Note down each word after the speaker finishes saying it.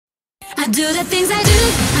I do the things I do,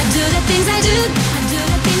 I do the things I do, I do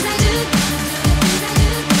the things I do.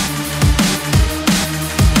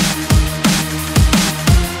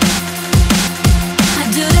 I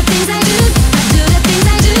do the things I do, I do the things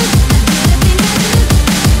I do, I do the things I do.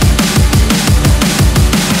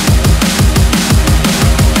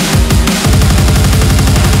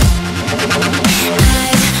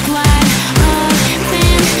 Eyes wide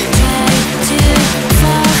open, try to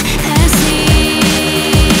fall asleep.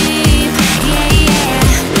 Yeah, yeah,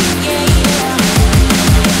 yeah, yeah.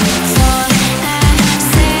 For a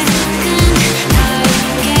second, I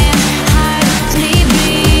can hardly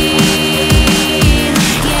breathe.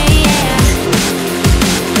 Yeah, yeah.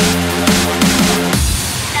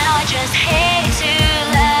 Now I just hate to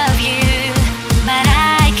love you, but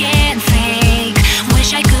I can't fake.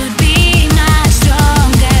 Wish I could be much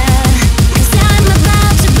stronger, 'cause I'm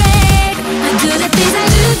about to break. I do the things I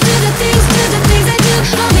do, do the things I do,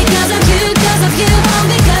 all because of you, all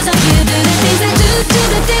because of you. Do the things I do, do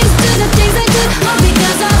the things I do, all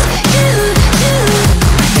because of you, you.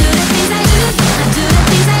 I do the things I do, I do the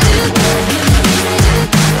things I do, I do the things I do.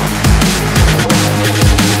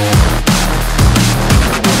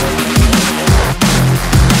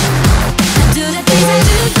 I do the things I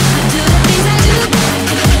do, I do the things I do.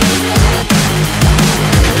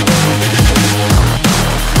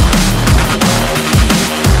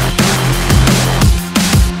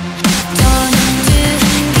 Torn to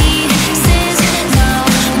pieces, no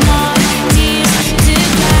more tears to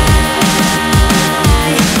cry.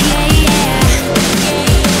 Yeah, yeah, yeah,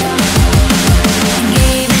 yeah.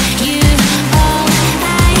 Gave you all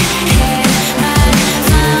I had, but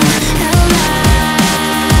found a lie.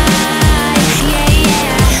 Yeah,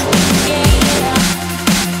 yeah, yeah, yeah.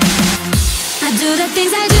 I do the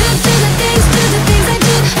things I do, do the things I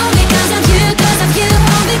do, all because of you,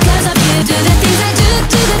 all because of you. Do the things I do,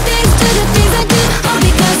 do the things I do, all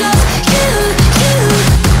because of you, you.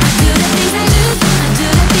 I do the things I do, I do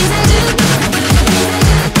the things I do, I do the things I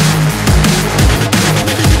do.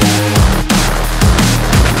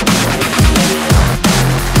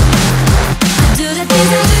 I do the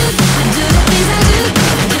things I do, I do the things I do,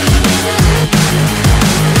 I do the things I do.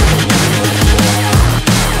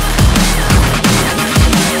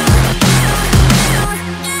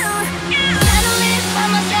 I don't live by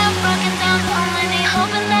myself, broken down, lonely,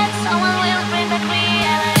 hoping that someone will bring back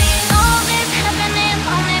reality. All this happening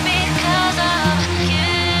only because of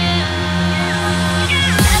you.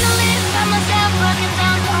 I don't live by myself, broken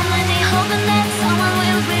down, lonely, hoping that someone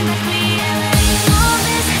will bring back reality. All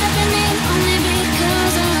this happening only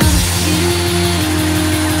because of you.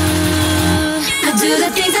 I do the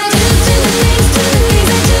things I do, do the things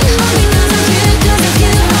I do, all because of you, all because of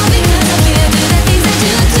you. Do the things I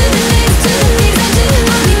do, do the things I do,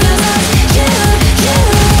 all because of you, you.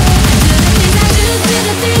 I do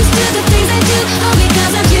the things I do, do the things I do, all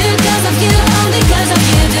because of you, all because of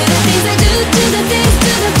you. Do the things I do, do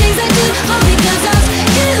the things I do, all because of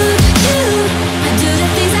you, you. I do the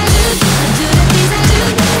things I do, I do the things I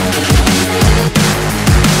do, I do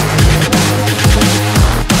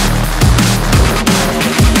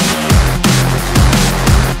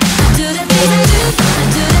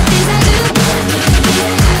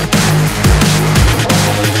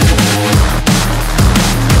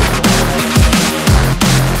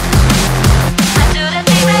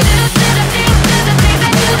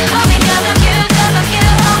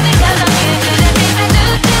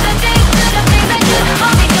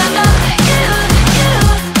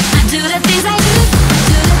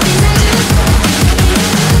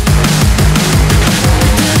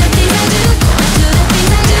the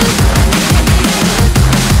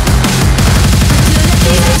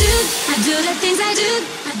things I do.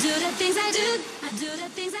 I do the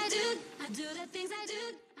things I do, I do the things I do,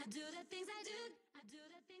 I do the things I do, I do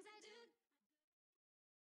the things